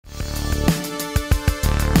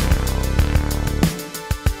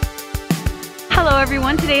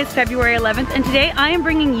everyone, today is February 11th and today I am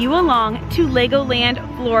bringing you along to LEGOLAND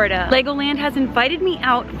Florida. LEGOLAND has invited me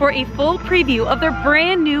out for a full preview of their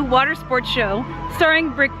brand new Watersports show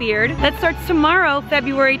starring Brickbeard that starts tomorrow,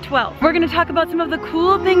 February 12th. We're gonna talk about some of the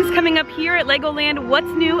cool things coming up here at LEGOLAND,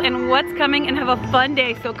 what's new and what's coming, and have a fun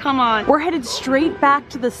day, so come on. We're headed straight back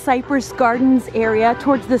to the Cypress Gardens area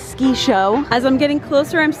towards the ski show. As I'm getting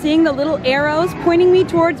closer, I'm seeing the little arrows pointing me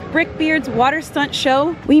towards Brickbeard's water stunt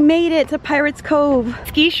show. We made it to Pirates Cove.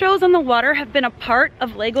 Ski shows on the water have been a part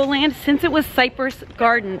of LEGOLAND since it was Cypress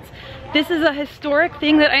Gardens. This is a historic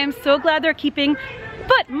thing that I am so glad they're keeping,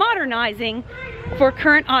 but modernizing for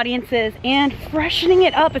current audiences and freshening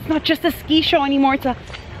it up. It's not just a ski show anymore, it's a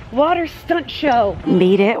water stunt show.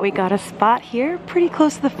 Made it, we got a spot here pretty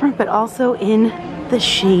close to the front, but also in the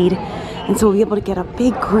shade. And so we'll be able to get a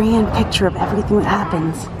big grand picture of everything that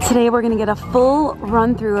happens. Today we're gonna get a full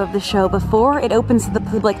run through of the show before it opens to the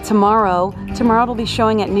public tomorrow. Tomorrow it'll be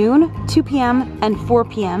showing at noon, 2 p.m. and 4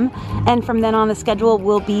 p.m. And from then on the schedule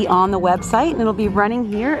will be on the website and it'll be running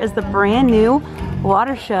here as the brand new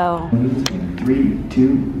water show. 3,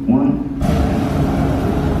 2, 1.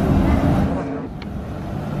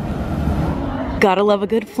 Gotta love a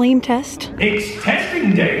good flame test. It's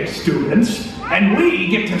testing day, students, and we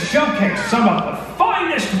get to showcase some of the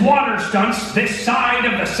finest water stunts this side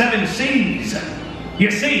of the 7 seas.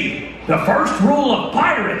 You see, the first rule of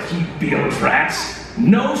pirates, you field rats,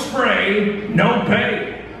 no spray, no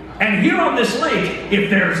pay. And here on this lake, if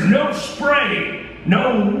there's no spray,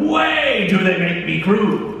 no way do they make me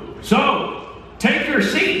crew. So, take your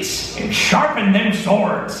seats and sharpen them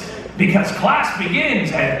swords, because class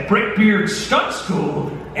begins at Brickbeard's stunt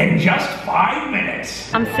school in just 5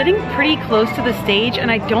 minutes. I'm sitting pretty close to the stage and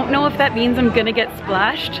I don't know if that means I'm gonna get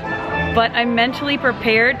splashed, but I'm mentally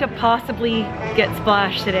prepared to possibly get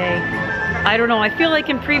splashed today. I don't know, I feel like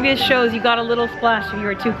in previous shows you got a little splash if you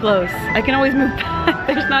were too close. I can always move back,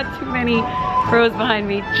 there's not too many pros behind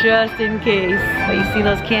me, just in case. But you see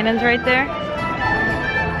those cannons right there?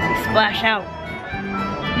 They splash out.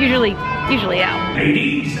 Usually out.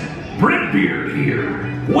 Ladies, Brickbeard here.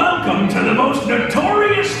 Welcome to the most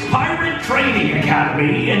notorious pirate training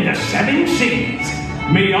academy in the 7 seas.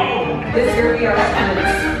 Me own. This year we are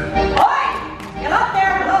candidates. Oi! Get up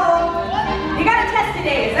there, hello! You got a test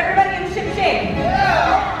today. Is everybody in ship shape?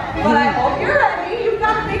 Yeah! Well, I hope you're ready. You've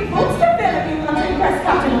got big boots to fill if you want to impress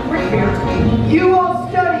Captain Brickbeard. You all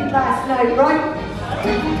studied last night, right?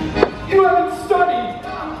 You haven't studied.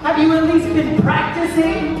 Have you at least been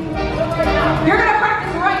practicing? You're gonna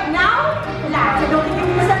practice right now? Lads, I don't think you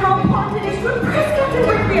understand how important it is to impress Captain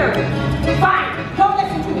Brickbeard. Fine, don't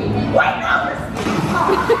listen to me. Wait, no!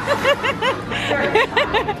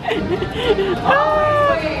 Always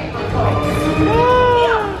waiting for toys.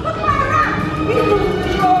 Neil, look my around! We lose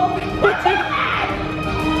control. What's your man?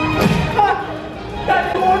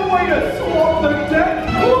 That's one way to swap the deck.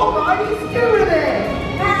 All right, he's doing it.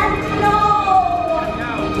 And no!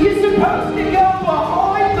 You're supposed to go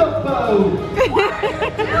behind the boat. What are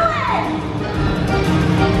you doing?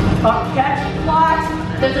 Catch. What?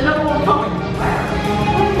 There's another one coming. Where?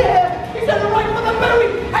 There. He's at the right for the buoy.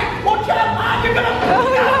 Hey, watch out, man. You're gonna. Oh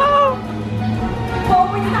Oh,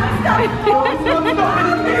 we can't stop. Oh, it's not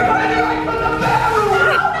stopping. You're heading right for the barrel.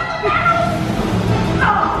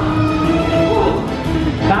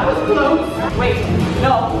 That was close. Wait,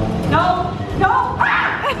 no.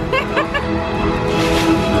 Ah!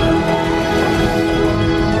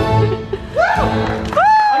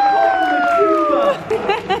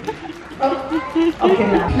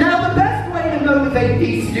 Okay, now the best way to motivate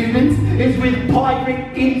these students is with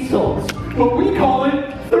pirate insults, but we call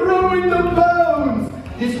it throwing the bones.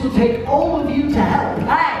 This will take all of you to help.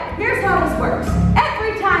 Hey, here's how this works.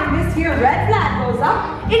 Every time this here red flag goes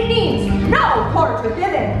up, it means no quarter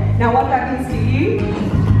given. Now what that means to you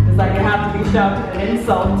is like you have to be shouted an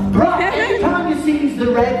insult. Right, every time you see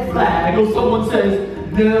the red flag or someone says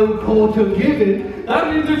no quarter given,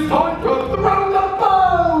 that means it's time to throw the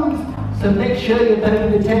bones. So make sure you're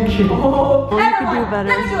paying attention. Oh, you could do better.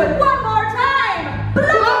 Let's do it one more time.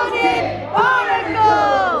 Bloated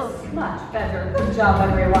barnacles. Much better. Good job,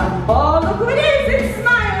 everyone. Oh, look who it is. It's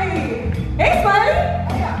Smiley. Hey, Smiley.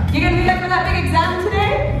 You gonna be there for that big exam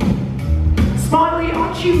today? Smiley,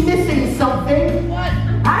 aren't you missing something? What?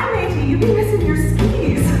 I made you be missing your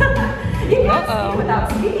skis. You can't ski without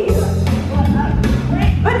skis.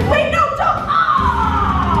 But wait, no, don't.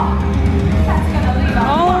 Oh! That's gonna leave a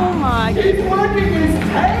Oh my He's working his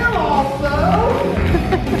tail off, though.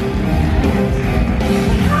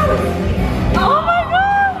 Oh my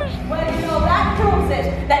gosh! Well, you know, that proves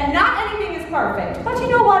it, that not anything is perfect. But you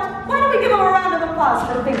know what? Why don't we give him a round of applause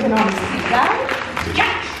for thinking on his feet, right?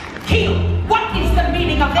 Keel, what is the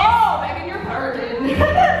meaning of this? Oh, begging your pardon.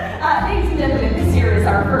 Ladies and gentlemen, this here is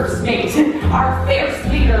our first mate, our fierce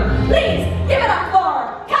leader. Please give it up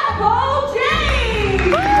for Catapult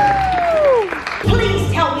James! Woo!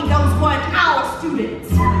 Please tell me those weren't our students.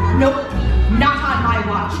 Nope, not on my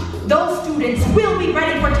watch. Those students will be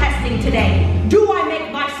ready for testing today. Do I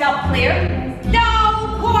make myself clear?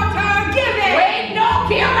 No quarter given! Wait, no,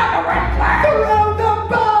 Keel, not the red flag! Throw the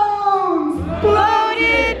bones!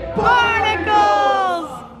 Bloated barnacles!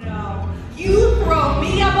 Oh, no. You throw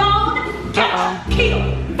me a bone? Keel,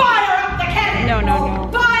 fire up the cannon! No.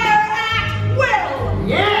 Fire at will!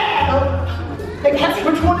 Yeah! Hey, catch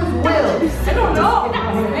which one is Will? I don't know.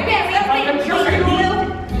 Maybe I think Will.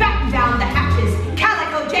 Batten down the hatches.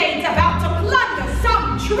 Calico Jane's about to plunder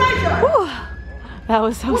some treasure. Whew. That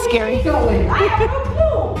was so scary. I have no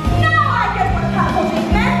clue. Now I get what Calico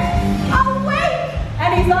Jane meant. Awake! And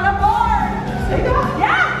he's on a board. Say that?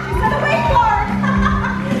 Yeah, she said awake board.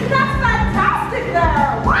 That's fantastic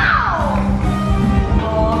there. Wow!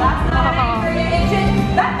 Oh, that's not an angry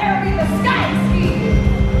agent. That there be the sky speed.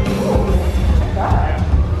 Ooh, check that out.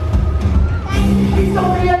 He's on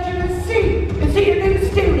the edge of his seat. Is he a new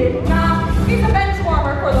student? Nah, he's a bench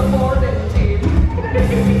warmer for the boarding team.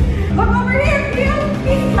 Look over here, Keel.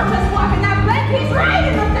 He's just walking that plank. He's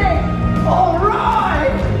riding the thing. All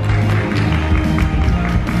right!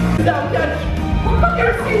 Now, catch. You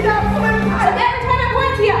see that flip? So every time I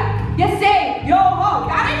point to you, you say, yo ho,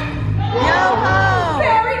 got it? Yo ho!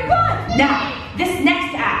 Very good. Now, this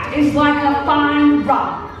next act is like a fine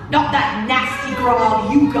rum. Not that nasty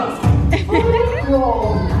grog you guzzle.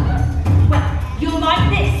 Wrong. Well, you'll like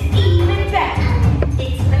this even better.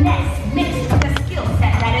 It's finesse mixed with a skill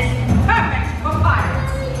set that is perfect for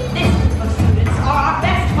pirates. This group of students are our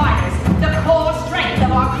best fighters, the core strength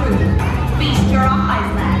of our crew. Feast your eyes,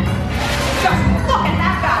 lads. Just look at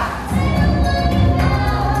that balance.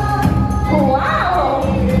 Wow!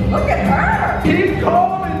 Look at her! Keep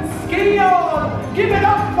calm and ski on! Give it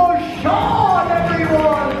up for Sean,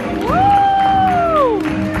 everyone! Woo!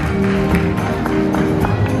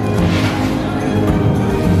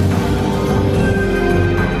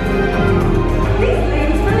 These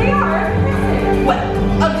ladies really are impressive. Well,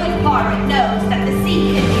 a good pirate knows that the sea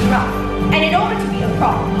can be rough, and in order to be a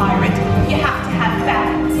proper pirate, you have to have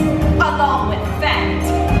balance, along with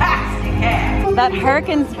fantastic hair. That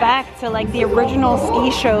harkens back to like the original ski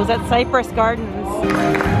shows at Cypress Gardens.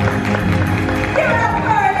 Give it up for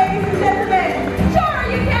her, ladies and gentlemen. Sure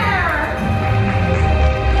you can.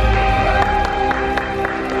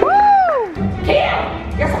 Woo! Keel,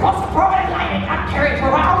 you're supposed to throw it and light it, not carry it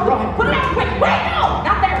around. Put it out quick. Wait, no,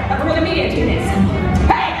 not there. That's where the media team is.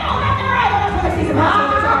 Hey, no, not there either. That's where the season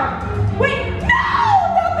passengers are. Wait, no,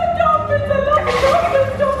 not the dolphins. I love the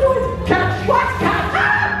dolphins. Don't do it. Catch! What? Catch!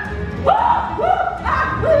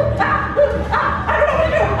 I don't know what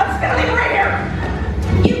to do. I'm just gonna leave it right here.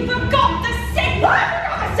 You forgot the signal. I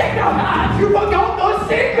forgot the signal. You forgot the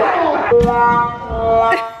signal!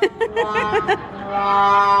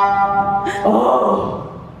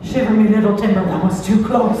 Oh, shiver me little timber. That was too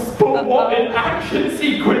close. But what an action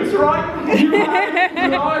sequence, right? You had it,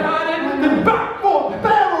 and I had it, then back foot,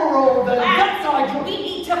 barrel roll, then that side We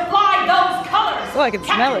need to fly those colors. Oh, I can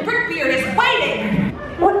smell it. Captain Brickbeard is waiting.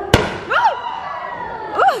 What?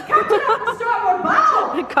 Captain on the starboard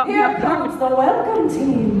bow. It caught me Here off guard. comes the welcome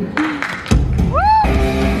team.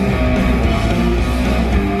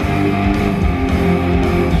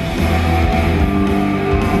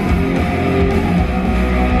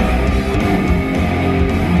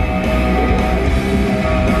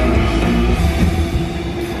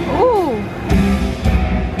 Ooh.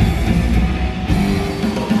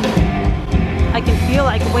 I can feel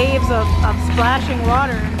like waves of splashing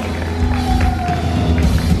water.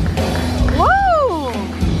 Whoa!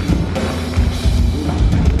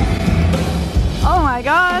 Oh my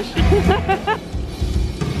gosh! Give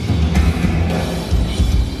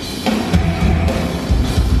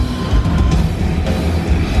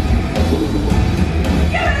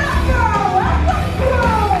it up for our welcome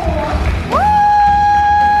crew.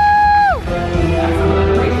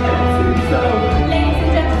 Ladies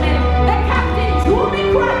and gentlemen, the captain to be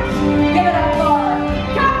crushed. Give it up for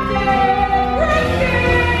Captain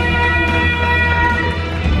Brickbeard.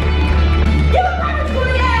 Give a pirate for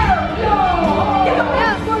yell. Give a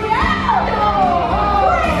pirate for yell.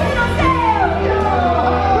 Raise a little sail.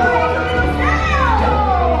 Raise a little sail.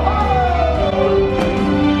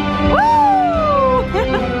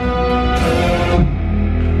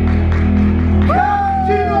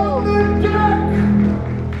 Captain on the deck!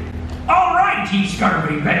 All right, ye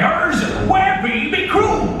scurvy bears, where be me crew?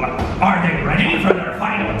 Are they ready for their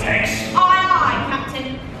final Tex. Aye, aye,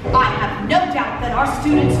 Captain. I have no doubt that our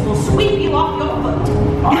students will sweep you off your foot.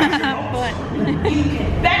 You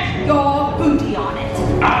can bet your booty on it.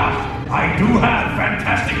 Ah, I do have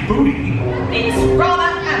fantastic booty. It's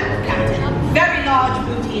rather ample, Captain. Very large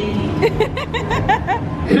booty indeed.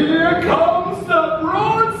 Here comes the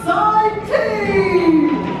broadside team!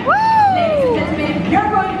 Ladies and gentlemen, you're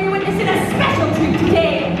going to be witnessing a special treat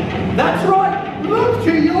today. That's right, look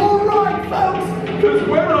to your right, folks, because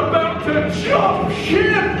we're about to jump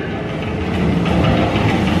ship!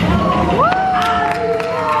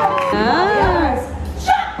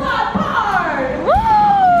 Jump aboard!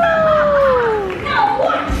 Now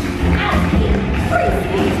watch as he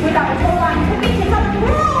freezes without a line to meet his other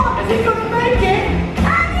world. Is he gonna make it?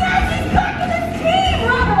 And yes, he's back with his team!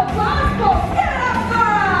 Round of applause, folks! Give it up for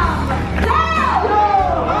him! Now!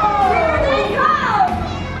 Here they come!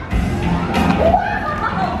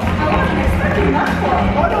 Wow! I wasn't expecting that one.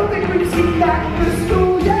 I don't think we've seen that in the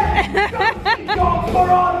school yet! Dogs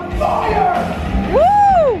are on fire!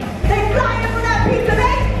 Woo! They fly in for that piece of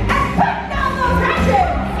egg and put down those hatches!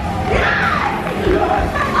 Yes!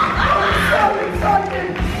 I'm so excited!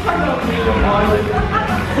 I don't need a pilot.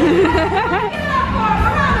 Give it up for him! A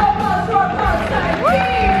round of applause to our broadside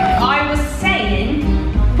team! I was saying,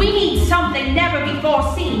 we need something never before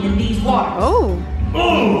seen in these waters. Oh,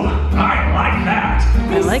 Ooh, I like that.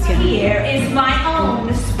 I like This it. here is my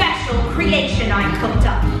own special creation I cooked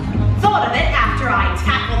up. Thought of it after I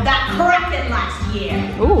tackled that kraken last year.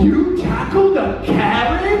 Ooh. You tackled a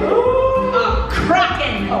Karen? A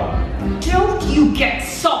kraken! Don't you get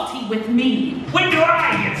salty with me. When do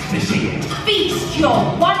I get to see it? Feast your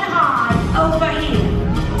one eye over here.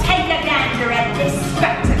 Take a gander at this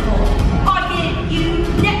spectacle. I give you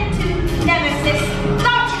Neptune Nemesis,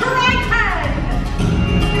 the Triton!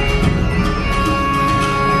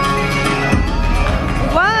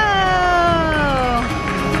 Whoa!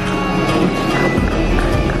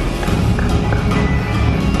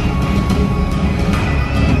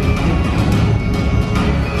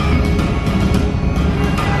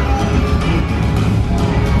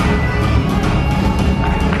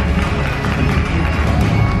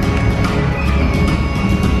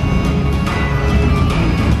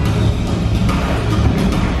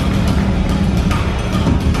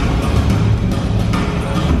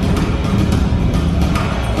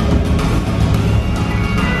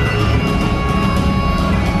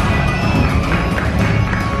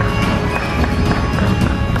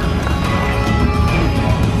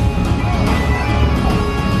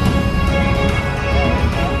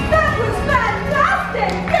 That was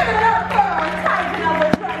fantastic! Give it up for our Titan of the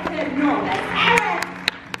Triton, known as Eric!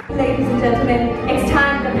 Ladies and gentlemen, it's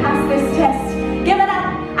time to pass this test. Give it up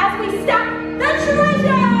as we stack the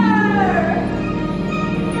treasure!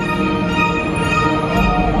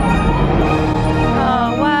 Oh,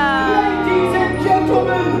 wow. Ladies and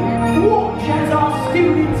gentlemen, watch as our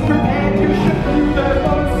students prepare to show you their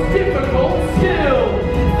most difficult skill.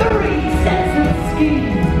 3 sets of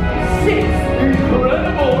skis, 6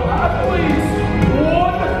 incredible athletes,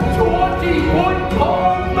 1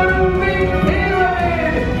 20-foot-tall moving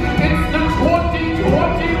pyramid. It's the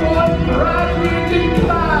 2021 graduating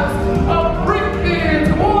class of Brickbeard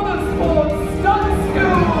Watersports Stunt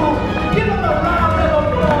School. Give them a round of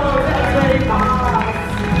applause as they pass.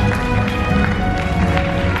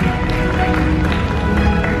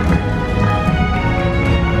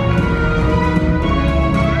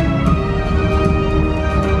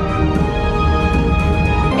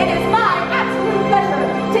 It is my absolute pleasure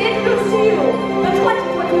to introduce to you the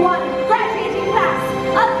 2021 graduating class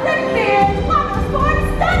of Brickbeard Watersports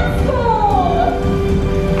Stunt School!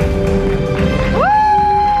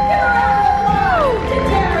 Give a round of applause to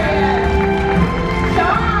Darian,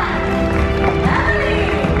 John, Emily,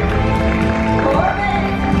 Corbin,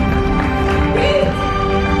 Pete,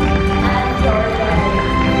 and Jordan.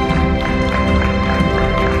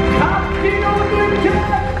 Captain on the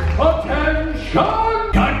deck, attention!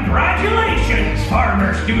 Congratulations,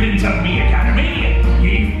 former students of me Academy.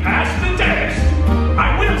 You've passed the test.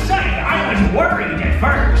 I will say I was worried at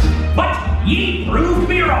first, but ye proved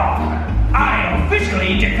me wrong. I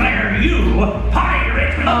officially declare you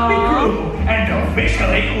Pirate of the Crew and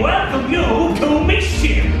officially welcome you to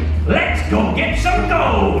Mischief. Let's go get some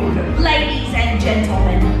gold. Ladies and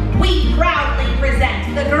gentlemen, we proudly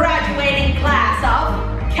present the graduating class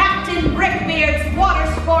of Captain Brickbeard's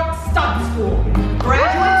Watersports Stunt School.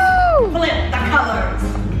 Graduates, flip the colors.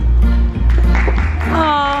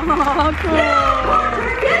 Oh, cool.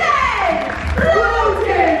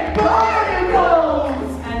 Bloated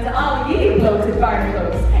barnacles! And all ye bloated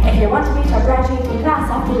barnacles, if you want to meet our graduating class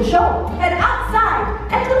after the show, head outside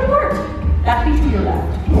and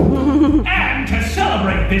And to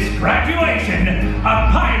celebrate this graduation, a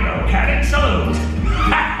pyro cannon salute.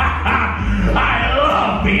 I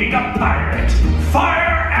love being a pirate.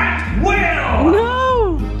 Fire at will.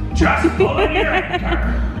 No. Just pulling your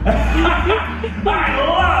anchor. I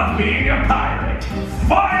love being a pirate.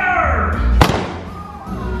 Fire!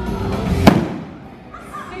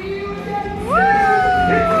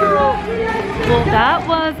 Well, that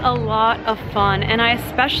was a lot of fun, and I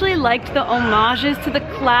especially liked the homages to the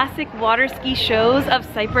classic water ski shows of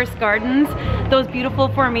Cypress Gardens. Those beautiful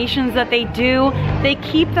formations that they do, they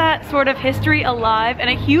keep that sort of history alive, and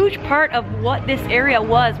a huge part of what this area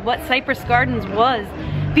was, what Cypress Gardens was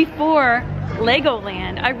before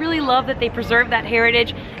LEGOLAND. I really love that they preserve that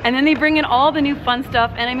heritage, and then they bring in all the new fun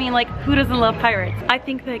stuff, and I mean, like, who doesn't love pirates? I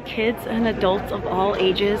think that kids and adults of all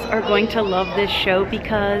ages are going to love this show,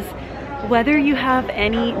 because whether you have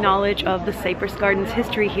any knowledge of the Cypress Gardens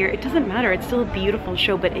history here, it doesn't matter. It's still a beautiful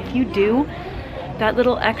show, but if you do, that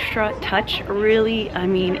little extra touch really, I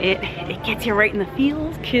mean, it gets you right in the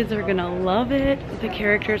feels. Kids are gonna love it. The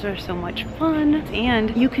characters are so much fun,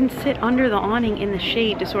 and you can sit under the awning in the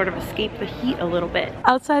shade to sort of escape the heat a little bit.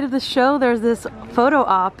 Outside of the show, there's this photo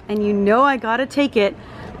op, and you know I gotta take it.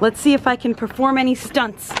 Let's see if I can perform any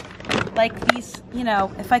stunts. Like these, you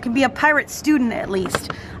know, if I can be a pirate student at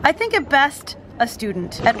least. I think at best, a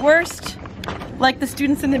student. At worst, like the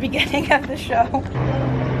students in the beginning of the show.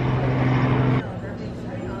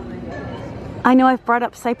 I know I've brought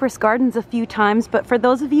up Cypress Gardens a few times, but for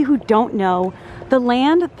those of you who don't know, the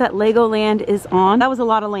land that LEGOLAND is on, that was a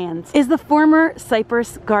lot of lands, is the former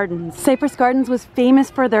Cypress Gardens. Cypress Gardens was famous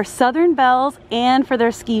for their Southern Belles and for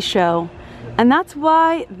their ski show. And that's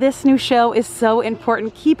why this new show is so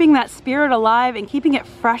important, keeping that spirit alive and keeping it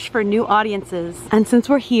fresh for new audiences. And since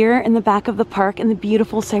we're here in the back of the park in the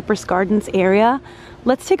beautiful Cypress Gardens area,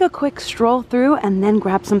 let's take a quick stroll through and then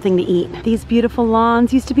grab something to eat. These beautiful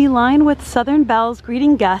lawns used to be lined with Southern Belles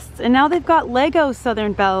greeting guests, and now they've got Lego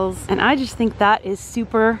Southern Belles. And I just think that is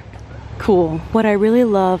super cool. What I really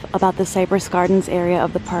love about the Cypress Gardens area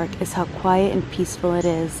of the park is how quiet and peaceful it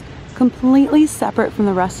is. Completely separate from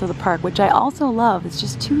the rest of the park, which I also love. It's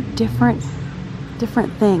just two different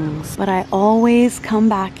things. But I always come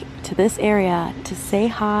back to this area to say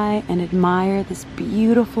hi and admire this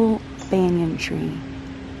beautiful banyan tree.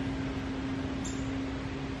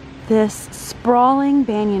 This sprawling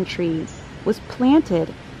banyan tree was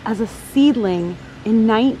planted as a seedling in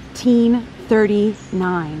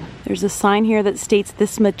 1939. There's a sign here that states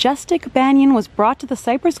this majestic banyan was brought to the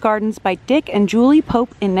Cypress Gardens by Dick and Julie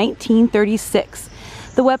Pope in 1936.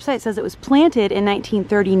 The website says it was planted in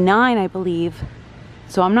 1939, I believe.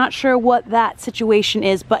 So I'm not sure what that situation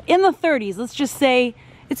is, but in the 30s, let's just say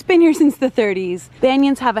it's been here since the 30s.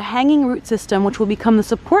 Banyans have a hanging root system which will become the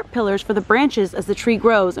support pillars for the branches as the tree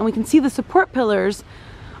grows. And we can see the support pillars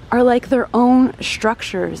are like their own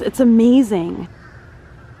structures. It's amazing.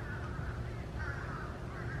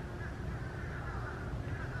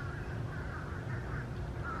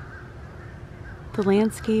 The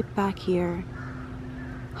landscape back here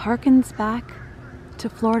harkens back to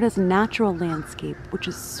Florida's natural landscape, which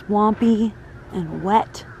is swampy and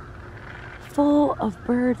wet, full of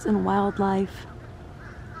birds and wildlife.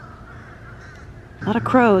 A lot of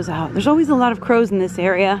crows out. There's always a lot of crows in this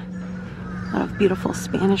area. A lot of beautiful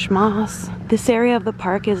Spanish moss. This area of the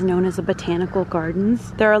park is known as the Botanical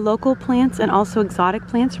Gardens. There are local plants and also exotic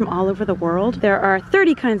plants from all over the world. There are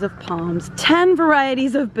 30 kinds of palms, 10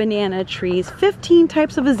 varieties of banana trees, 15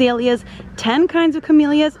 types of azaleas, 10 kinds of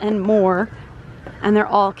camellias, and more. And they're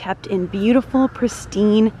all kept in beautiful,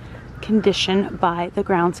 pristine condition by the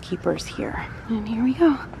groundskeepers here. And here we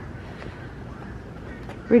go.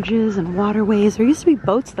 Bridges and waterways. There used to be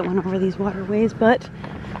boats that went over these waterways, but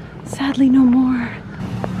sadly no more.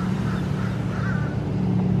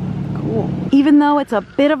 Cool. Even though it's a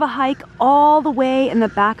bit of a hike all the way in the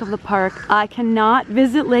back of the park, I cannot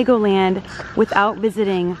visit LEGOLAND without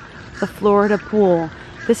visiting the Florida pool.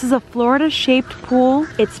 This is a Florida-shaped pool.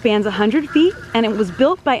 It spans 100 feet, and it was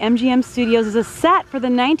built by MGM Studios as a set for the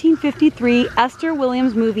 1953 Esther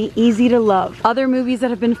Williams movie, Easy to Love. Other movies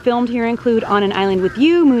that have been filmed here include On an Island with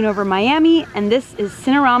You, Moon Over Miami, and this is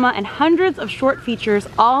Cinerama, and hundreds of short features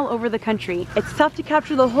all over the country. It's tough to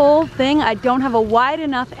capture the whole thing. I don't have a wide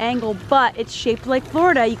enough angle, but it's shaped like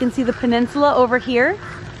Florida. You can see the peninsula over here.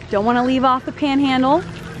 Don't want to leave off the panhandle.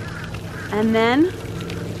 And then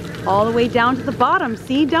all the way down to the bottom.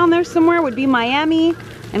 See, down there somewhere would be Miami,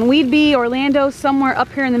 and we'd be Orlando somewhere up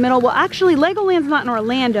here in the middle. Well, actually, LEGOLAND's not in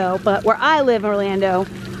Orlando, but where I live in Orlando,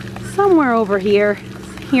 somewhere over here,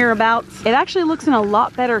 hereabouts. It actually looks in a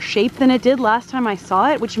lot better shape than it did last time I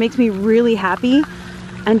saw it, which makes me really happy.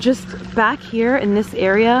 And just back here in this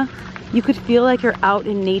area, you could feel like you're out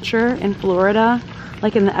in nature in Florida,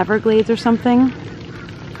 like in the Everglades or something.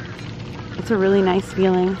 It's a really nice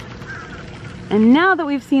feeling. And now that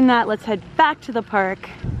we've seen that, let's head back to the park.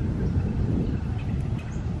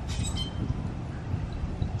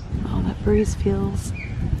 Oh, that breeze feels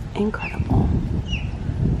incredible.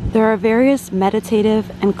 There are various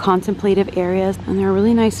meditative and contemplative areas, and they're a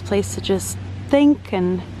really nice place to just think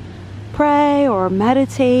and pray or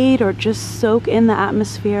meditate or just soak in the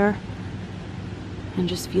atmosphere and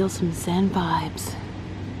just feel some Zen vibes.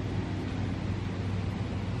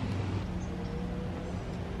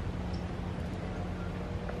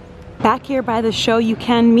 Back here by the show, you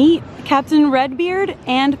can meet Captain Redbeard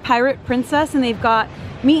and Pirate Princess, and they've got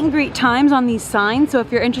meet and greet times on these signs. So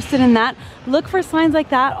if you're interested in that, look for signs like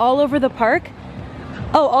that all over the park.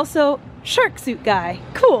 Oh, also shark suit guy,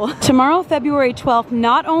 cool. Tomorrow, February 12th,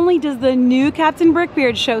 not only does the new Captain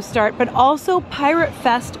Brickbeard show start, but also Pirate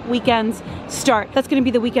Fest weekends start. That's gonna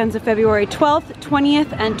be the weekends of February 12th,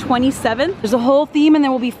 20th, and 27th. There's a whole theme, and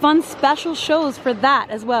there will be fun special shows for that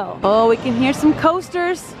as well. Oh, we can hear some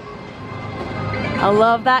coasters. I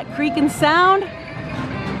love that creaking sound.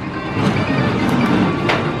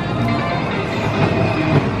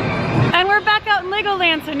 And we're back out in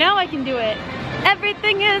Legoland, so now I can do it.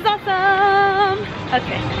 Everything is awesome.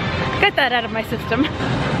 Okay, get that out of my system.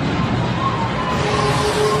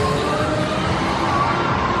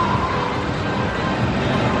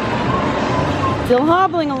 Still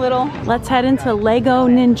hobbling a little. Let's head into Lego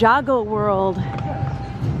Ninjago World.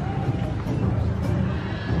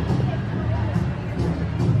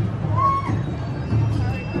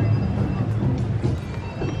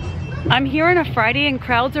 I'm here on a Friday and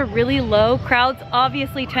crowds are really low. Crowds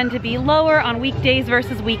obviously tend to be lower on weekdays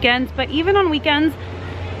versus weekends, but even on weekends,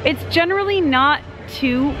 it's generally not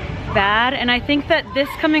too bad. And I think that this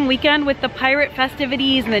coming weekend with the pirate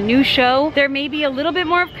festivities and the new show, there may be a little bit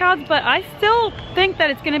more of crowds, but I still think that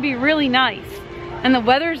it's gonna be really nice. And the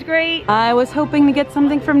weather's great. I was hoping to get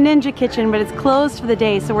something from Ninja Kitchen, but it's closed for the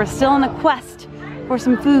day, so we're still on a quest for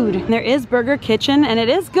some food. And there is Burger Kitchen, and it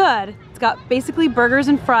is good. Got basically burgers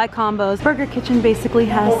and fry combos. Burger Kitchen basically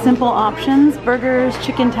has simple options: burgers,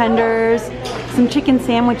 chicken tenders, some chicken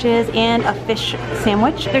sandwiches, and a fish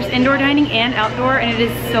sandwich. There's indoor dining and outdoor, and it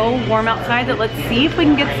is so warm outside that let's see if we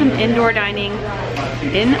can get some indoor dining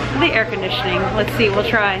in the air conditioning. Let's see, we'll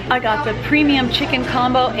try. I got the premium chicken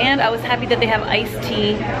combo, and I was happy that they have iced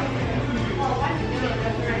tea.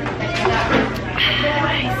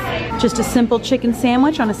 Just a simple chicken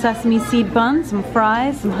sandwich on a sesame seed bun, some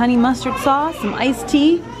fries, some honey mustard sauce, some iced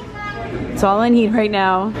tea. That's all I need right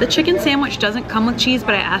now. The chicken sandwich doesn't come with cheese,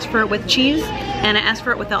 but I asked for it with cheese, and I asked for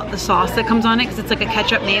it without the sauce that comes on it, because it's like a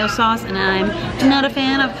ketchup mayo sauce, and I'm not a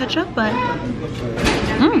fan of ketchup, but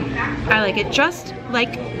I like it just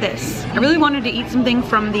like this. I really wanted to eat something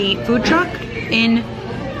from the food truck in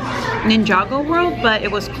Ninjago World, but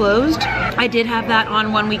it was closed. I did have that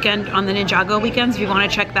on one weekend on the Ninjago weekends if you want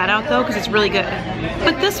to check that out though, because it's really good.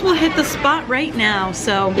 But this will hit the spot right now,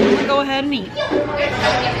 so we're gonna go ahead and eat.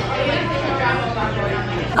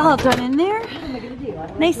 All done in there.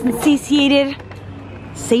 Nice and satiated,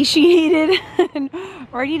 and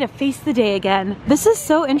ready to face the day again. This is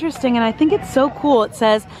so interesting, and I think it's so cool. It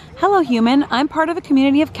says, "Hello human, I'm part of a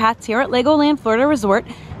community of cats here at LEGOLAND Florida Resort.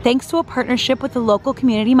 Thanks to a partnership with the local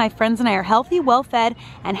community, my friends and I are healthy, well-fed,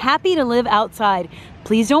 and happy to live outside.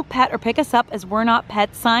 Please don't pet or pick us up as we're not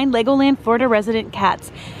pets. Signed, LEGOLAND Florida resident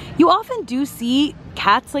cats." You often do see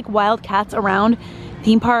cats, like wild cats, around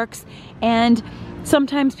theme parks, and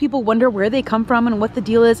sometimes people wonder where they come from and what the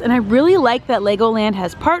deal is. And I really like that LEGOLAND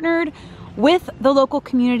has partnered with the local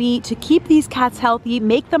community to keep these cats healthy,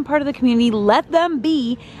 make them part of the community, let them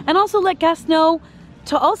be, and also let guests know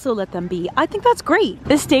to also let them be. I think that's great.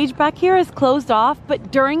 This stage back here is closed off,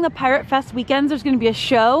 but during the Pirate Fest weekends, there's gonna be a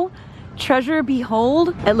show, Treasure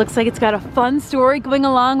Behold. It looks like it's got a fun story going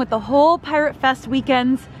along with the whole Pirate Fest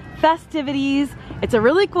weekends festivities. It's a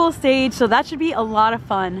really cool stage, so that should be a lot of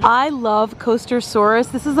fun. I love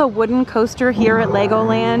Coastersaurus. This is a wooden coaster here at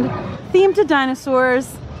Legoland, themed to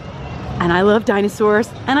dinosaurs. And I love dinosaurs,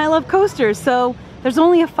 and I love coasters, so there's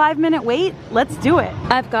only a 5-minute wait. Let's do it.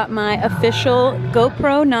 I've got my official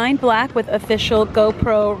GoPro 9 Black with official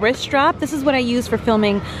GoPro wrist strap. This is what I use for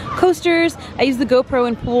filming coasters. I use the GoPro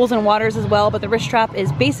in pools and waters as well, but the wrist strap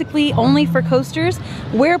is basically only for coasters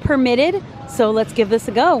where permitted. So let's give this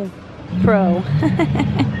a go. Pro.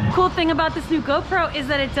 Cool thing about this new GoPro is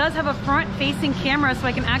that it does have a front-facing camera, so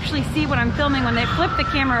I can actually see what I'm filming when they flip the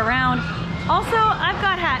camera around. Also, I've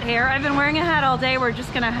got hat hair. I've been wearing a hat all day. We're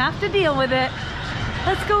just gonna have to deal with it.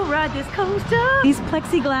 Let's go ride this coaster. These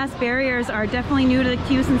plexiglass barriers are definitely new to the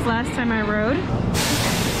queue since last time I rode.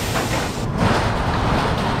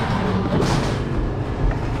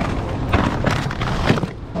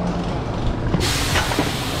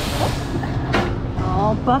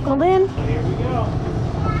 All buckled in. Here we go.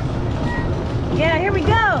 Yeah, here we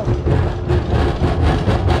go.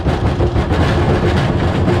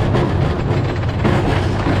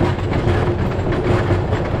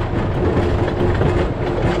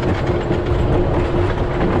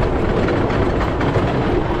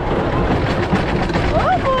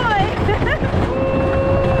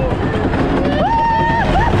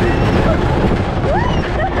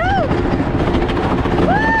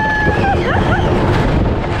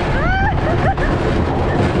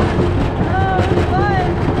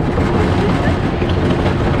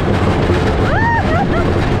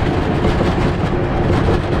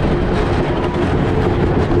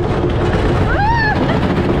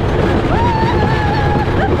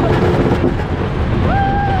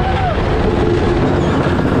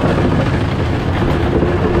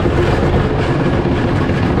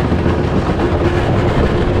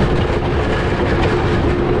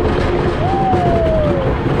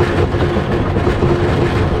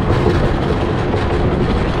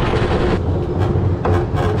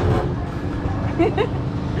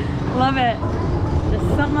 Love it.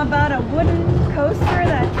 There's something about a wooden coaster.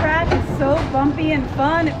 That track is so bumpy and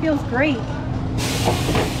fun. It feels great.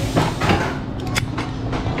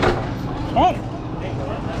 Okay.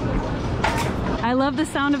 I love the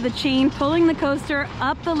sound of the chain pulling the coaster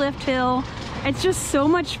up the lift hill. It's just so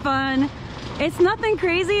much fun. It's nothing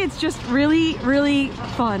crazy. It's just really, really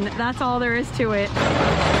fun. That's all there is to it.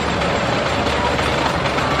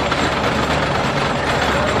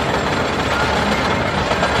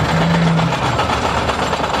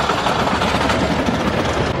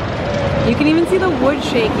 You can even see the wood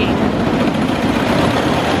shaking.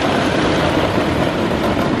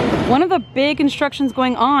 One of the big constructions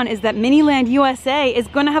going on is that Miniland USA is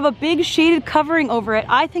going to have a big shaded covering over it.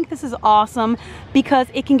 I think this is awesome because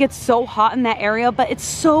it can get so hot in that area, but it's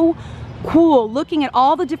so cool looking at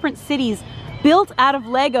all the different cities built out of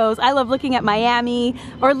Legos. I love looking at Miami,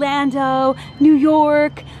 Orlando, New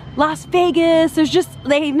York, Las Vegas. There's just,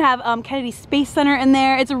 they even have Kennedy Space Center in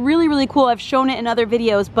there. It's really, really cool. I've shown it in other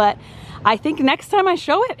videos, but I think next time I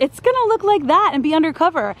show it, it's gonna look like that and be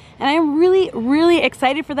undercover. And I'm really, really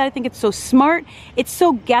excited for that. I think it's so smart. It's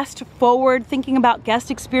so guest forward, thinking about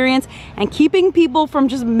guest experience and keeping people from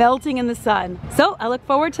just melting in the sun. So I look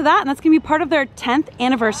forward to that, and that's gonna be part of their 10th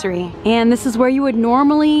anniversary. And this is where you would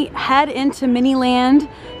normally head into Miniland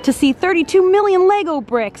to see 32 million Lego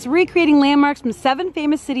bricks, recreating landmarks from 7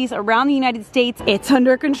 famous cities around the United States. It's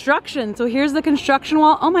under construction. So here's the construction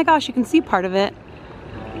wall. Oh my gosh, you can see part of it.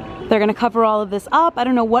 They're gonna cover all of this up. I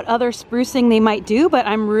don't know what other sprucing they might do, but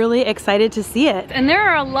I'm really excited to see it. And there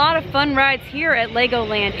are a lot of fun rides here at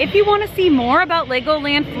Legoland. If you wanna see more about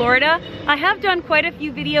Legoland Florida, I have done quite a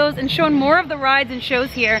few videos and shown more of the rides and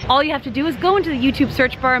shows here. All you have to do is go into the YouTube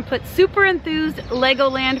search bar and put Super Enthused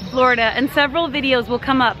Legoland Florida, and several videos will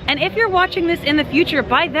come up. And if you're watching this in the future,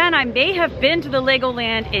 by then I may have been to the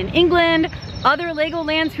Legoland in England, other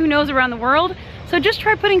Legolands, who knows, around the world. So just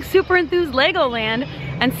try putting Super Enthused Legoland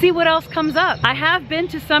and see what else comes up. I have been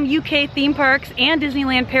to some UK theme parks and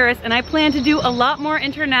Disneyland Paris, and I plan to do a lot more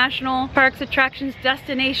international parks, attractions,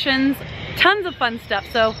 destinations, tons of fun stuff.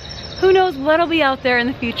 So who knows what'll be out there in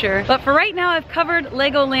the future. But for right now, I've covered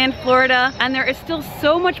Legoland Florida, and there is still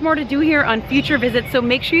so much more to do here on future visits, so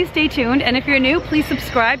make sure you stay tuned. And if you're new, please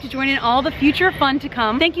subscribe to join in all the future fun to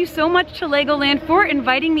come. Thank you so much to Legoland for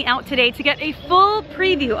inviting me out today to get a full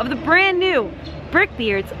preview of the brand new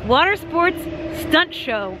Brickbeard's Watersports Stunt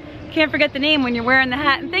Show. Can't forget the name when you're wearing the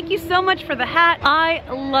hat. And thank you so much for the hat. I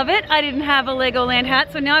love it. I didn't have a Legoland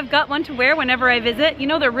hat, so now I've got one to wear whenever I visit. You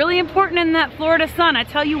know, they're really important in that Florida sun. I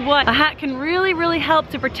tell you what, a hat can really, really help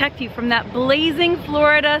to protect you from that blazing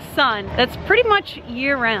Florida sun that's pretty much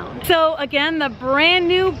year round. So again, the brand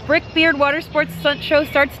new Brickbeard Watersports Stunt Show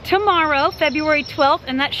starts tomorrow, February 12th,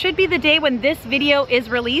 and that should be the day when this video is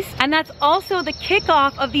released. And that's also the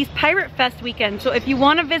kickoff of these Pirate Fest weekends. So if you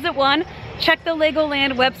want to visit one, check the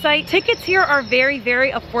Legoland website. Tickets here are very,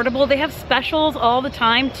 very affordable. They have specials all the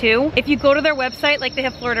time too. If you go to their website, like they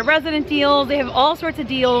have Florida resident deals, they have all sorts of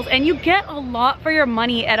deals, and you get a lot for your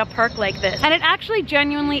money at a park like this. And it actually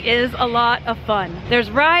genuinely is a lot of fun. There's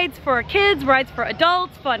rides for kids, rides for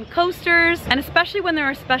adults, fun coasters, and especially when there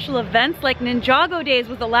are special events, like Ninjago Days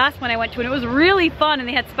was the last one I went to, and it was really fun, and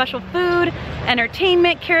they had special food,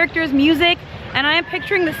 entertainment, characters, music. and I am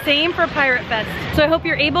picturing the same for Pirate Fest. So I hope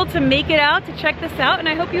you're able to make it out to check this out, and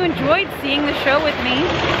I hope you enjoyed seeing the show with me.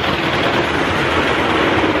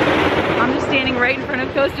 I'm just standing right in front of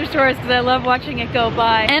Coastersaurus because I love watching it go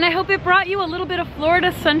by. And I hope it brought you a little bit of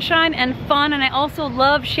Florida sunshine and fun, and I also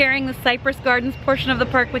love sharing the Cypress Gardens portion of the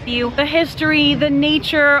park with you. The history, the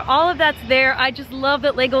nature, all of that's there. I just love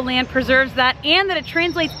that LEGOLAND preserves that and that it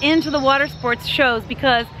translates into the water sports shows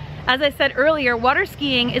because, as I said earlier, water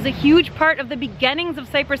skiing is a huge part of the beginnings of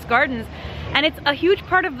Cypress Gardens, and it's a huge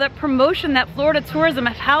part of the promotion that Florida tourism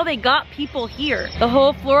of how they got people here. The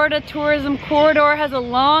whole Florida tourism corridor has a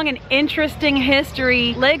long and interesting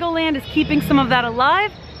history. LEGOLAND is keeping some of that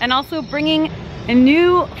alive and also bringing a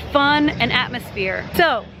new fun and atmosphere.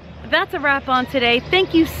 So that's a wrap on today.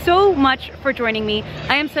 Thank you so much for joining me.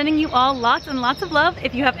 I am sending you all lots and lots of love.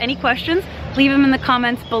 If you have any questions, leave them in the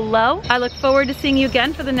comments below. I look forward to seeing you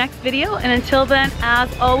again for the next video, and until then,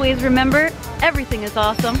 as always, remember, everything is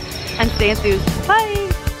awesome, and stay enthused.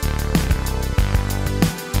 Bye!